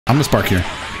I'm gonna spark here.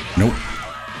 Nope.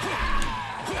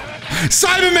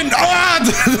 Cyberman!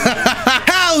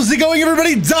 How's it going,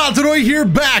 everybody? Dotodoya here,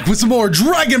 back with some more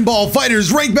Dragonball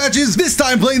Fighterz ranked matches. This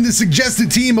time playing the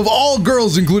suggested team of all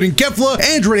girls, including Kefla,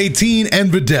 Android 18,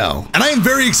 and Videl. And I am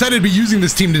very excited to be using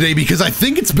this team today because I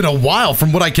think it's been a while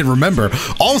from what I can remember.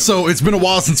 Also, it's been a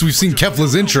while since we've seen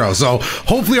Kefla's intro, so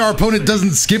hopefully our opponent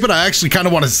doesn't skip it. I actually kind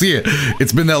of want to see it.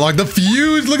 It's been that long. The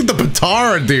fuse, look at the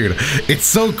Patara, dude. It's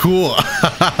so cool.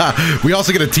 We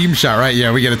also get a team shot, right?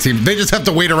 Yeah, we get a team. They just have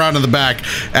to wait around in the back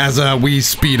as we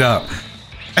speed up.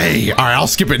 Hey, all right, I'll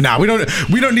skip it now. We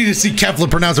don't need to see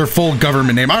Kefla pronounce her full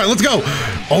government name. All right, let's go.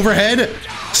 Overhead,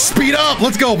 speed up.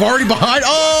 Let's go. I'm already behind.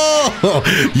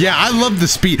 Oh, yeah, I love the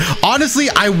speed. Honestly,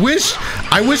 I wish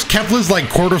Kefla's like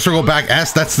quarter circle back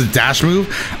S. That's the dash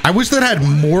move. I wish that had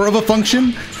more of a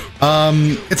function.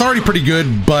 It's already pretty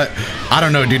good, but I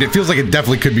don't know, dude. It feels like it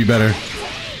definitely could be better.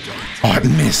 Oh, it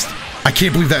missed. I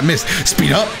can't believe that missed.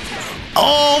 Speed up.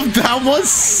 Oh, that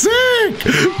was sick.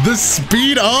 The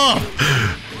speed up.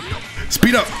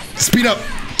 Speed up. Speed up.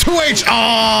 2H.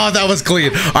 Oh, that was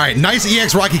clean. All right, nice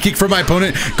EX rocket kick from my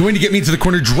opponent. Going to get me into the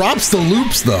corner. Drops the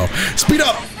loops, though. Speed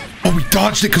up. Oh, we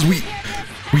dodged it because we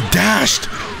dashed.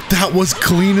 That was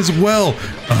clean as well.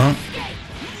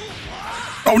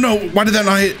 Oh, no. Why did that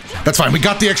not hit? That's fine. We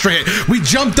got the extra hit. We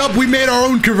jumped up. We made our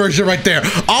own conversion right there.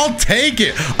 I'll take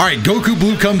it. All right, Goku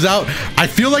Blue comes out. I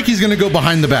feel like he's going to go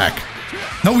behind the back.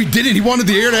 No, he didn't. He wanted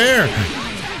the air-to-air.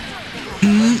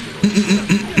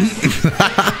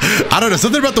 I don't know.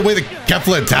 Something about the way the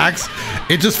Kefla attacks,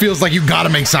 it just feels like you got to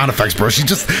make sound effects, bro. She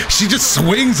just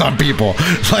swings on people.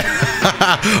 Like,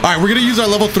 all right, we're going to use our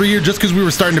level 3 here just because we were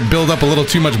starting to build up a little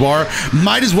too much bar.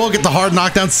 Might as well get the hard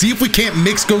knockdown. See if we can't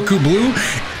mix Goku Blue.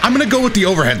 I'm going to go with the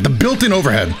overhead, the built-in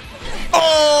overhead.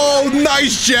 Oh,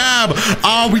 nice jab.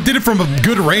 Oh, we did it from a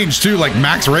good range, too, like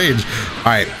max range. All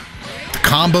right.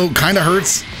 Combo kind of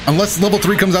hurts. Unless level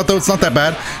 3 comes out, though, it's not that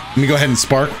bad. Let me go ahead and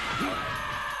spark.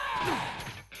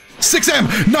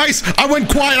 6M. Nice. I went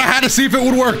quiet. I had to see if it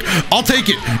would work. I'll take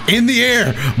it. In the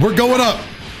air. We're going up.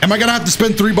 Am I going to have to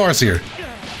spend 3 bars here?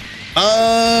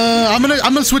 I'm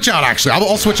gonna switch out, actually.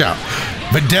 I'll switch out.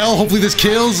 Videl, hopefully this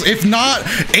kills. If not,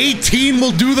 18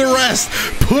 will do the rest.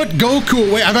 Put Goku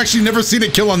away. I've actually never seen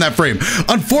it kill on that frame.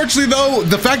 Unfortunately, though,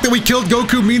 the fact that we killed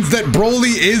Goku means that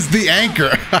Broly is the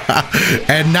anchor.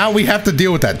 And now we have to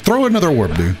deal with that. Throw another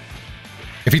orb, dude.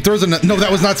 If he throws no,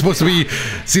 that was not supposed to be.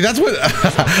 See, that's what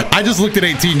I just looked at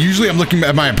 18. Usually I'm looking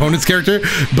at my opponent's character,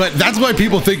 but that's why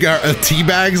people think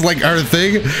teabags like are a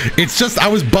thing. It's just I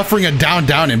was buffering a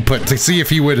down input to see if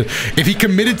he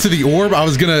committed to the orb. I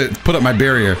was gonna put up my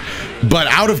barrier, but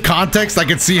out of context, I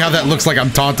could see how that looks like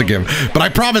I'm taunting him. But I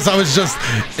promise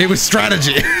it was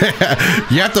strategy.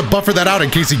 You have to buffer that out in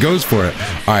case he goes for it.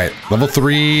 All right, level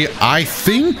 3, I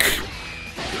think.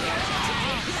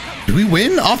 Do we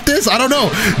win off this? I don't know.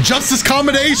 Justice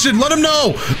combination. Let him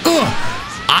know.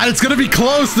 It's going to be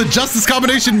close. The justice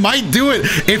combination might do it.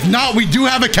 If not, we do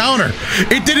have a counter.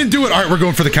 It didn't do it. All right, we're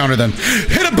going for the counter then.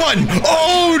 Hit a button.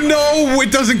 Oh, no.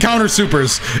 It doesn't counter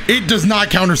supers. It does not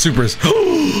counter supers.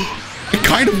 It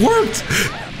kind of worked.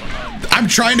 I'm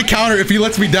trying to counter. If he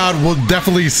lets me down, we'll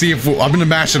definitely see if I'm going to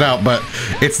mash it out, but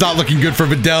it's not looking good for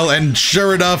Videl. And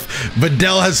sure enough,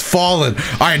 Videl has fallen.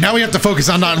 All right, now we have to focus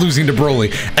on not losing to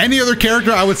Broly. Any other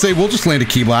character, I would say we'll just land a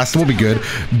Ki Blast. We'll be good.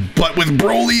 But with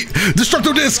Broly,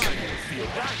 Destructo Disc.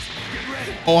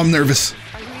 Oh, I'm nervous.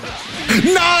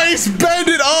 Nice! Bend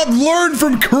it up! Learn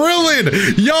from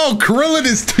Krillin! Yo, Krillin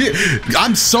is...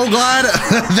 I'm so glad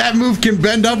that move can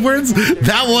bend upwards.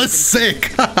 That was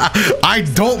sick. I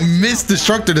don't miss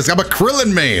Destructo Disc. I'm a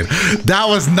Krillin main. That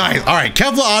was nice. All right,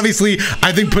 Kefla obviously,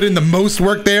 I think, put in the most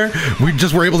work there. We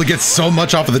just were able to get so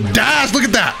much off of the dash. Look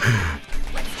at that.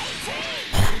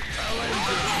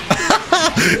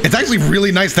 It's actually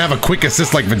really nice to have a quick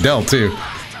assist like Videl, too.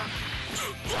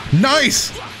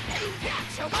 Nice!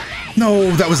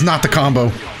 No, that was not the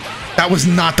combo. That was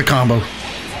not the combo.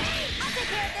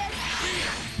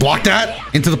 Block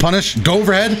that. Into the punish. Go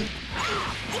overhead.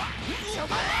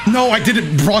 No, I did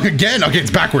it wrong again. Okay, it's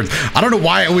backwards. I don't know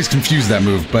why I always confuse that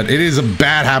move, but it is a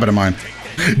bad habit of mine.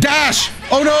 Dash!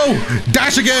 Oh no!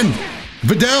 Dash again!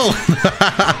 Videl!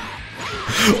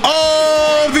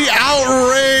 Oh, the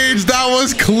outrage! That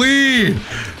was clean!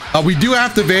 We do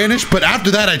have to vanish, but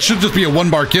after that, it should just be a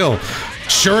 1-bar kill.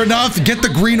 Sure enough, get the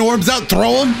green orbs out,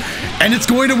 throw them, and it's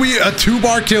going to be a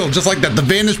 2-bar kill, just like that. The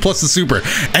vanish plus the super.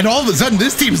 And all of a sudden,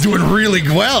 this team's doing really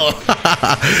well.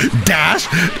 Dash.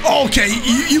 Okay,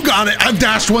 you got it. I've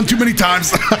dashed one too many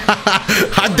times.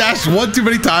 I've dashed one too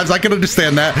many times. I can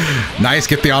understand that. Nice,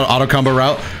 get the auto combo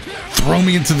route. throw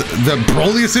me into the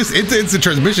Broly assist into instant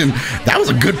transmission. That was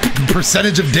a good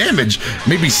percentage of damage.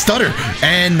 Maybe stutter.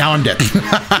 And now I'm dead.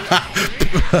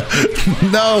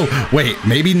 No, wait,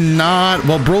 maybe not.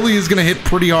 Well, Broly is gonna hit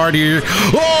pretty hard here.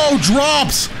 Oh,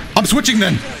 drops. I'm switching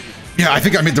then. Yeah, I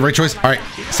think I made the right choice. All right,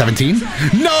 17.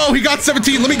 No, he got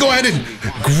 17. Let me go ahead and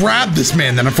grab this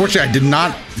man then. Unfortunately, I did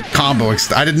not combo.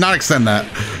 I did not extend that.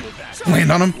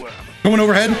 Land on him. Going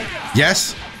overhead.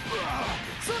 Yes.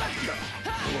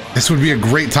 This would be a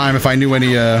great time if I knew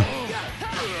any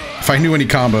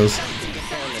combos.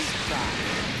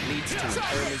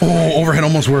 Oh, overhead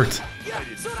almost worked.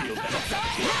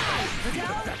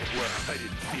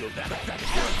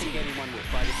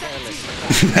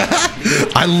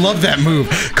 I love that move.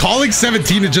 Calling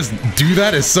 17 to just do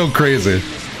that is so crazy.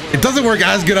 It doesn't work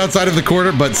as good outside of the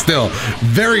corner, but still,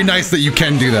 very nice that you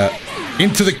can do that.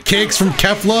 Into the kicks from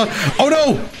Kefla. Oh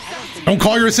no! Don't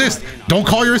call your assist. Don't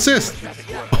call your assist.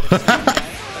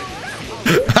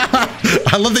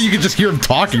 I love that you can just hear him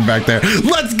talking back there.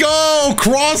 Let's go!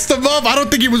 Crossed him up. I don't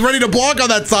think he was ready to block on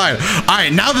that side. All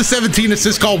right, now the 17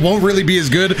 assist call won't really be as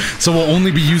good, so we'll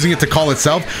only be using it to call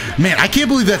itself. Man, I can't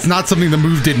believe that's not something the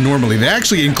move did normally. They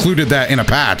actually included that in a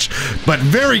patch, but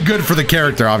very good for the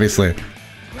character, obviously.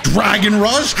 Dragon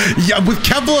Rush? Yeah, with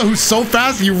Kefla, who's so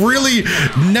fast, you really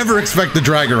never expect the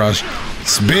Dragon Rush.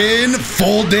 Spin,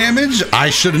 full damage. I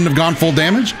shouldn't have gone full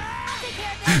damage.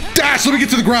 Dash, let me get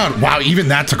to the ground. Wow, even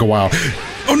that took a while.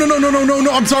 Oh, no, no, no, no, no,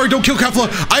 no. I'm sorry, don't kill Kefla.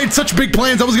 I had such big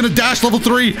plans. I was going to dash level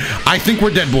 3. I think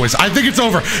we're dead, boys. I think it's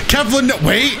over. Kefla, no,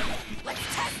 wait.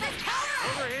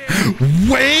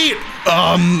 Wait.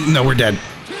 No, we're dead.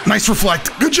 Nice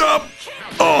reflect. Good job.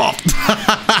 Oh.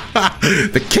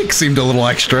 The kick seemed a little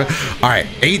extra. All right,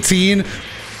 18.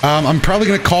 I'm probably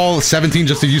going to call 17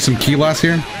 just to use some key blast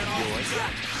here.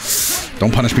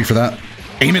 Don't punish me for that.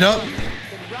 Aim it up.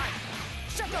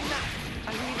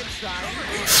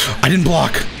 I didn't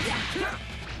block.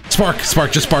 Spark,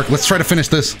 spark, just spark. Let's try to finish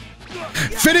this.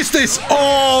 Finish this!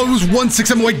 Oh, it was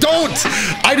 1-6. I'm like, don't!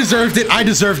 I deserved it. I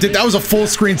deserved it. That was a full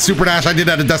screen super dash. I did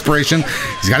out of desperation.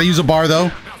 He's got to use a bar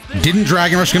though. Didn't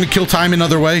Dragon Rush. Gonna kill time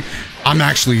another way. I'm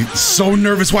actually so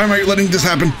nervous. Why am I letting this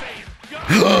happen?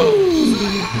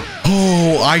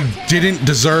 Oh, I didn't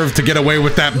deserve to get away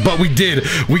with that, but we did.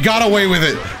 We got away with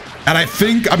it. And I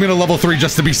think I'm gonna level 3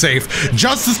 just to be safe.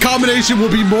 Justice combination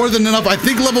will be more than enough. I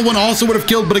think level 1 also would have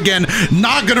killed, but again,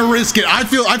 not gonna risk it. I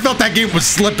felt that game was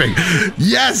slipping.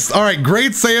 Yes, all right,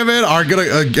 Great Saiyaman are gonna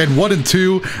again 1 and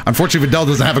 2. Unfortunately, Videl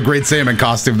doesn't have a Great Saiyaman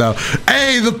costume though.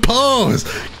 Hey, the pose.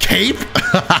 Cape?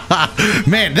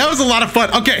 Man, that was a lot of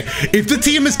fun. Okay, if the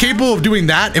team is capable of doing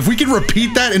that, if we can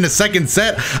repeat that in the second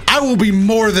set, I will be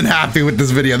more than happy with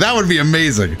this video. That would be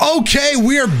amazing. Okay,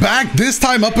 we are back, this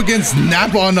time up against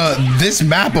Nap on this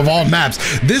map of all maps.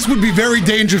 This would be very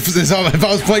dangerous if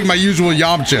I was playing my usual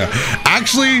Yamcha.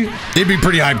 Actually, it'd be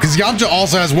pretty hype because Yamcha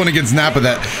also has one against Nappa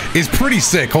that is pretty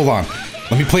sick. Hold on.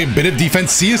 Let me play a bit of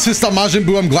defense. C assist on Majin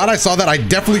Buu. I'm glad I saw that. I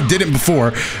definitely didn't before.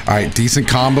 All right, decent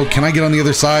combo. Can I get on the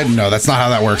other side? No, that's not how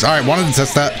that works. All right, wanted to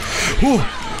test that. Whew.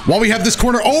 While we have this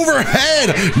corner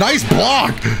overhead. Nice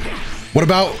block. What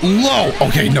about low?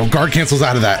 Okay, no, guard cancels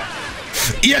out of that.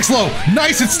 EX low.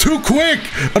 Nice, it's too quick.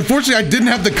 Unfortunately, I didn't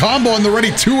have the combo on the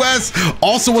ready 2S.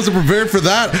 Also wasn't prepared for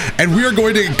that. And we are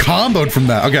going to get comboed from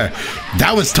that. Okay,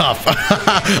 that was tough.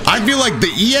 I feel like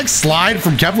the EX slide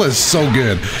from Kefla is so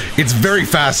good. It's very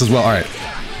fast as well. All right,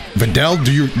 Videl,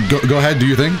 do you go ahead, do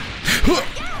your thing.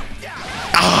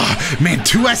 Ah, man,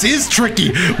 2S is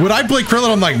tricky. When I play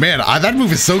Krillin, I'm like, man, that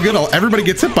move is so good. Everybody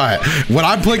gets hit by it. When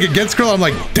I'm playing against Krillin, I'm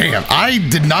like, damn, I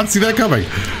did not see that coming.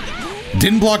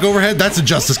 Didn't block overhead. That's a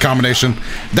justice combination.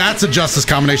 That's a justice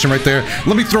combination right there.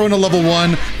 Let me throw in a level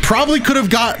 1. Probably could have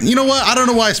got, you know what? I don't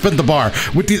know why I spent the bar.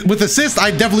 With assist,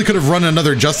 I definitely could have run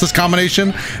another justice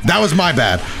combination. That was my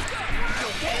bad.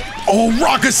 Oh,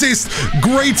 rock assist.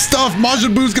 Great stuff.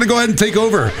 Majin Buu's gonna go ahead and take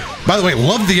over. By the way,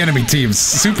 love the enemy teams.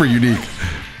 Super unique.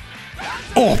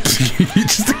 Oh,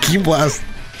 just a key blast.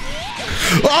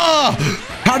 Ah,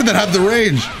 how did that have the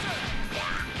range?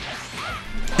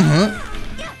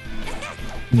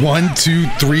 1, 2,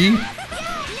 3.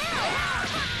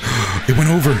 It went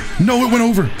over. No, it went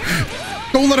over.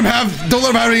 Don't let him have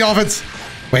any offense.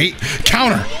 Wait,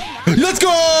 counter. Let's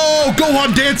go. Go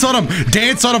on, dance on him.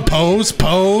 Dance on him. Pose,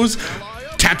 pose.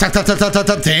 Tap, tap, tap, tap, tap, tap,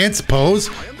 tap. Dance, pose.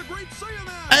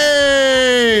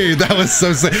 Hey, that was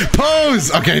so sick.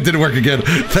 Pose. Okay, it didn't work again.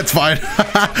 That's fine.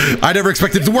 I never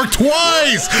expected it to work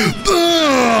twice.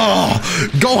 Ugh.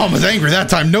 Gohan was angry that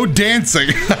time. No dancing.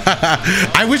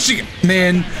 I wish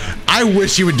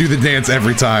he would do the dance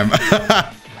every time.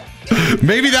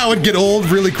 Maybe that would get old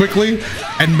really quickly,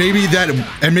 and maybe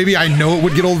I know it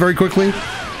would get old very quickly.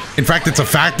 In fact, it's a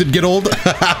fact it'd get old,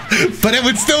 but it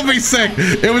would still be sick.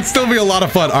 It would still be a lot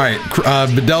of fun. All right,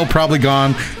 Videl probably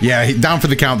gone. Yeah, down for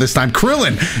the count this time.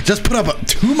 Krillin just put up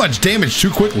too much damage too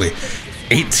quickly.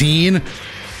 18.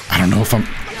 I don't know if I'm...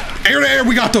 Air to air,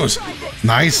 we got those.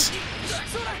 Nice.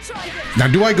 Now,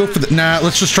 do I go for the... Nah,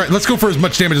 let's just try... Let's go for as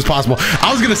much damage as possible.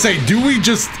 I was going to say, do we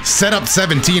just set up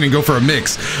 17 and go for a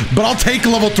mix? But I'll take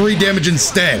level 3 damage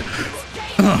instead.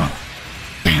 Ugh.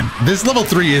 Damn, this level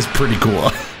 3 is pretty cool.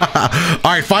 All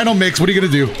right, final mix. What are you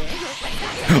going to do?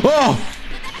 Oh!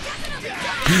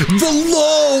 The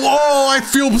low! Oh, I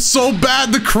feel so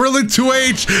bad. The Krillin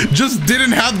 2H just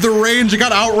didn't have the range. It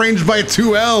got outranged by a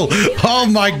 2L. Oh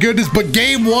my goodness, but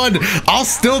game 1, I'll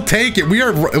still take it. We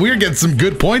are getting some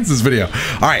good points this video.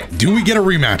 All right, do we get a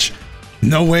rematch?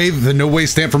 No way. The no way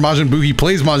stamp for Majin Buu. He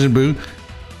plays Majin Buu.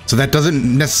 So that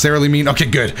doesn't necessarily mean... Okay,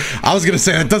 good. I was going to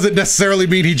say that doesn't necessarily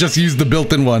mean he just used the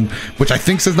built-in one, which I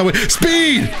think says no way.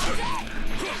 Speed!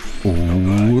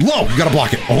 Ooh, low, you gotta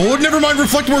block it. Oh, never mind,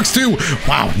 reflect works too.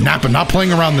 Wow, Nappa not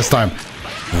playing around this time.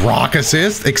 Rock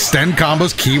assist, extend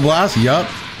combos, ki blast, yup.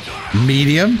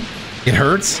 Medium, it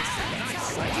hurts.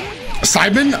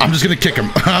 Cyberman, I'm just gonna kick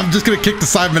him. I'm just gonna kick the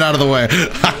Cyberman out of the way.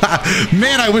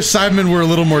 Man, I wish Cybermen were a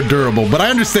little more durable, but I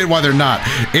understand why they're not.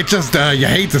 It just, you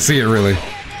hate to see it really.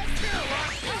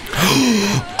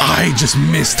 I just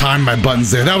mistimed my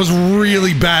buttons there. That was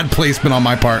really bad placement on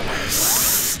my part.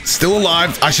 Still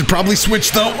alive. I should probably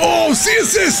switch though. Oh, C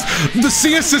assist! The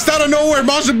C assist out of nowhere.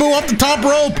 Majin Buu off the top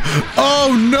rope.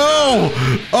 Oh no!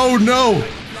 Oh no!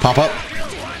 Pop up.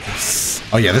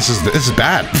 Oh yeah, this is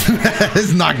bad. This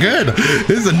is not good.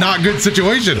 This is a not good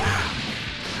situation.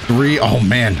 3. Oh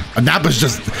man, Nappa's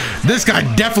just... This guy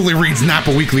definitely reads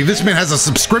Nappa Weekly. This man has a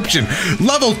subscription.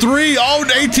 Level 3. Oh,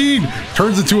 18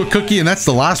 turns into a cookie, and that's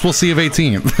the last we'll see of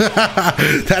 18.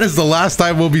 That is the last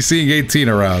time we'll be seeing 18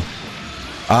 around.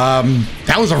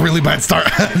 That was a really bad start.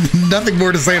 Nothing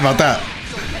more to say about that.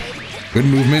 Good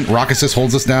movement. Rock assist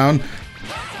holds us down.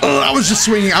 I was just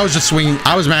swinging. I was just swinging.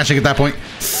 I was mashing at that point.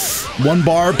 1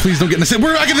 bar. Please don't get in the sit.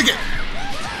 We're not gonna get...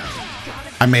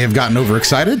 I may have gotten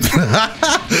overexcited.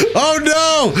 Oh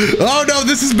no! Oh no,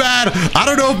 this is bad. I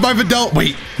don't know if my Videl...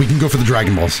 Wait, we can go for the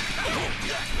Dragon Balls.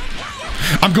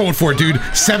 I'm going for it, dude.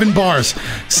 7 bars.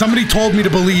 Somebody told me to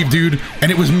believe, dude,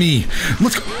 and it was me.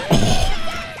 Let's go. Oh.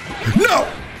 No!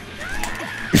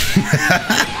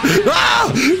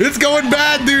 Ah, it's going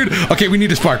bad, dude. Okay, we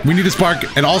need a spark. We need a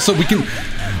spark, and also we can...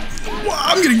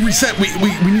 I'm getting reset.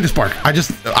 We need a spark. I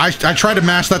tried to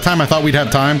mash that time. I thought we'd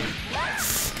have time.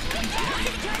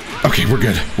 Okay, we're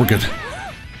good. We're good.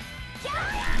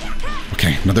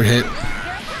 Okay, another hit.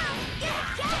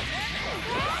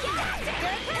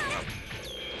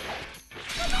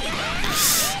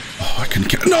 Oh, I couldn't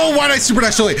catch... No, why did I super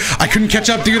dash so late? I couldn't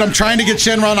catch up, dude. I'm trying to get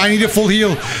Shenron. I need a full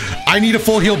heal. I need a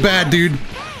full heal bad, dude.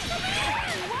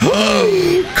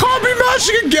 Copy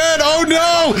mashing again. Oh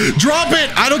no, drop it.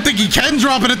 I don't think he can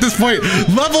drop it at this point.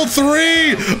 Level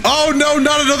 3. Oh no,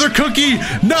 not another cookie.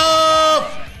 No.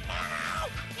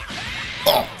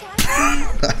 Oh.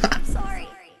 Sorry.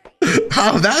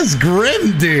 Oh, that's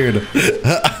grim, dude.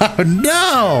 Oh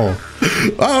no.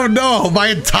 Oh no, my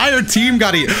entire team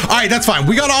got eaten. All right, that's fine.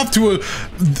 We got off to a...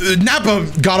 Nappa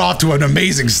got off to an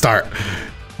amazing start.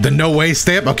 The no way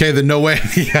stamp? Okay, the no way.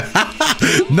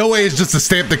 No way is just a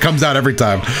stamp that comes out every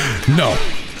time. No.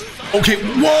 Okay,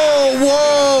 whoa,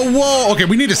 whoa, whoa. Okay,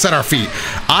 we need to set our feet.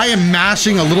 I am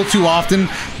mashing a little too often,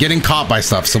 getting caught by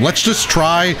stuff. So let's just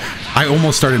try. I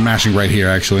almost started mashing right here,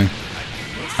 actually.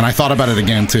 And I thought about it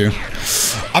again, too.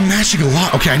 I'm mashing a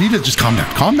lot. Okay, I need to just calm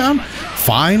down. Calm down.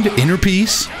 Find inner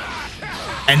peace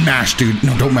and mash, dude.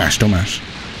 No, don't mash. Don't mash.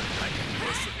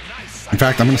 In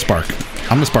fact, I'm going to spark.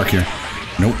 I'm going to spark here.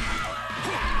 Nope.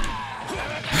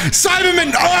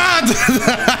 Cyberman! Ah!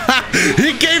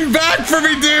 He came back for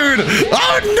me, dude!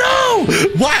 Oh no!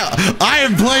 Wow! I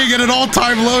am playing at an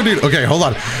all-time low, dude. Okay, hold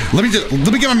on. Let me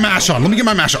get my mash on. Let me get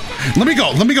my mash on. Let me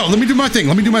go. Let me go. Let me do my thing.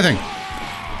 Let me do my thing.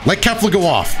 Let Kefla go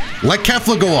off. Let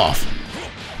Kefla go off.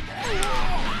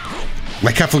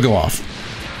 Let Kefla go off.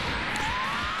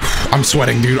 I'm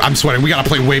sweating, dude. I'm sweating. We gotta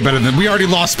play way better than... We already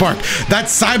lost Spark. That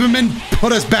Cyberman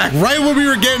put us back. Right when we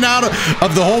were getting out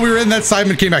of the hole we were in, that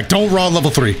Cyberman came back. Don't raw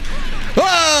level 3.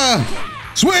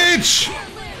 Ah! Switch!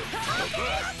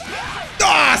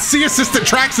 Ah! C assistant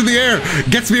tracks in the air.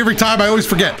 Gets me every time. I always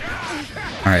forget.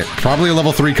 All right. Probably a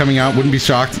level 3 coming out. Wouldn't be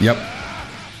shocked. Yep.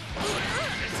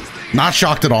 Not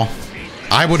shocked at all.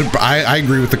 I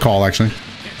agree with the call, actually.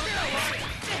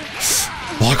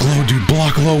 Block low, dude.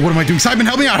 Block low. What am I doing? Simon,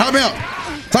 help me out. Help me out.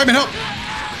 Simon, help.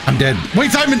 I'm dead.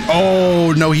 Wait, Simon.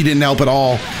 Oh, no, he didn't help at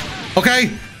all.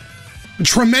 Okay.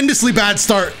 Tremendously bad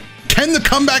start. Can the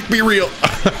comeback be real?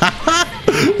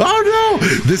 Oh, no.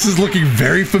 This is looking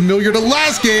very familiar to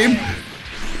last game.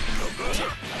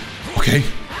 Okay.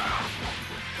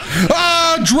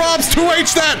 Ah, drops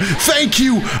 2H that. Thank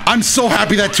you. I'm so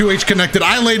happy that 2H connected.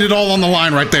 I laid it all on the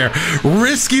line right there.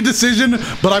 Risky decision,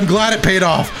 but I'm glad it paid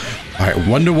off. All right,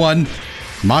 1-1.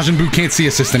 Majin Buu can't see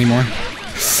assist anymore.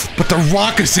 But the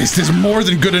rock assist is more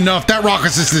than good enough. That rock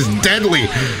assist is deadly.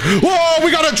 Whoa,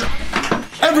 we got a...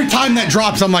 Every time that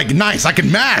drops, I'm like, nice, I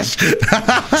can mash.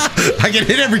 I get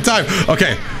hit every time.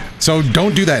 Okay, so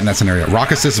don't do that in that scenario. Rock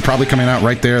assist is probably coming out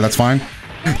right there. That's fine.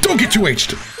 Don't get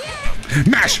 2H'd.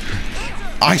 Mash!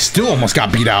 I still almost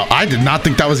got beat out. I did not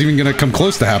think that was even gonna come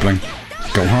close to happening.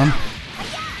 Gohan.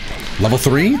 Level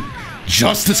 3?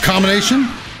 Just this combination?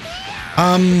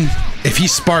 If he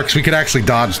sparks, we could actually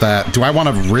dodge that. Do I want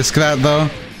to risk that though?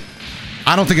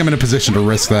 I don't think I'm in a position to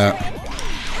risk that.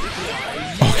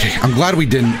 Okay, I'm glad we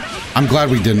didn't. I'm glad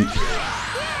we didn't.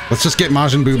 Let's just get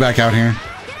Majin Buu back out here.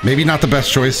 Maybe not the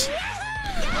best choice.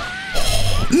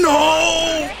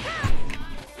 No!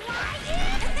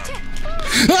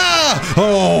 Ah!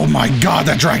 Oh my god,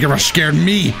 that Dragon Rush scared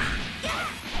me.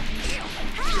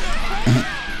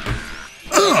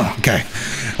 Okay.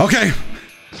 Okay.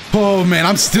 Oh man,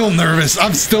 I'm still nervous.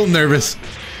 I'm still nervous.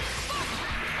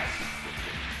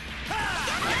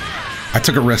 I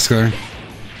took a risk there.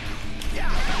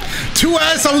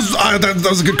 2S, that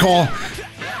was a good call.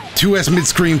 2S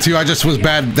mid-screen too. I just was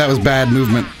bad. That was bad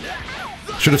movement.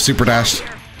 Should have super dashed.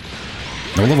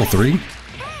 No level 3.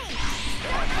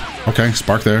 Okay,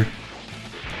 spark there.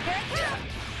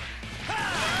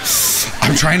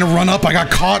 I'm trying to run up. I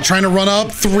got caught trying to run up.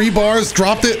 3 bars,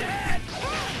 dropped it.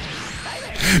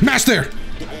 Mash there.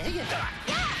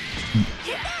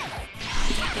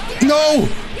 No.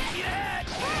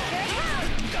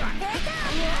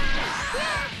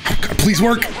 Oh God, please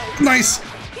work. Nice.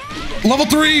 Level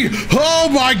 3. Oh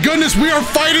my goodness. We are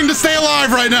fighting to stay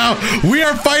alive right now. We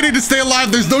are fighting to stay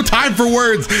alive. There's no time for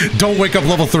words. Don't wake up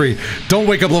level 3. Don't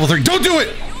wake up level 3. Don't do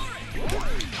it.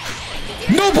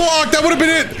 No block. That would have been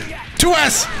it.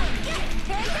 2S.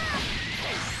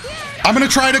 I'm going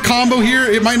to try to combo here.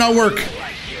 It might not work.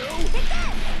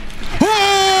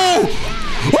 Oh!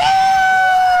 Oh!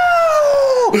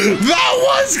 That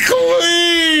was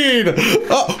clean!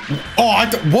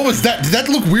 What was that? Did that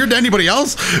look weird to anybody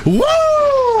else? Woo!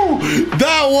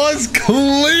 That was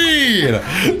clean!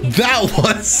 That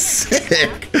was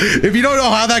sick! If you don't know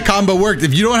how that combo worked,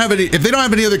 if they don't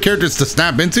have any other characters to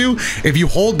snap into, if you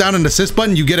hold down an assist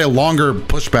button, you get a longer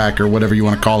pushback or whatever you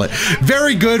want to call it.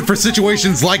 Very good for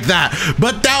situations like that.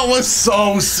 But that was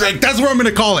so sick. That's what I'm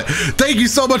gonna call it. Thank you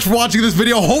so much for watching this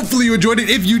video. Hopefully you enjoyed it.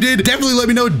 If you did, definitely let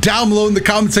me know down below in the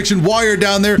comment section while you're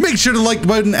down there. Make sure to like the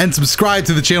button and subscribe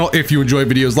to the channel if you enjoy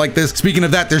videos like this. Speaking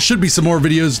of that, there should be some more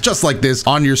videos just like this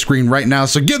on your screen right now,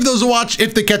 so give those a watch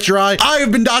if they catch your eye. I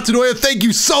have been Dotodoya. Thank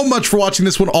you so much for watching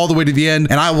this one all the way to the end,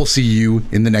 and I will see you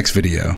in the next video.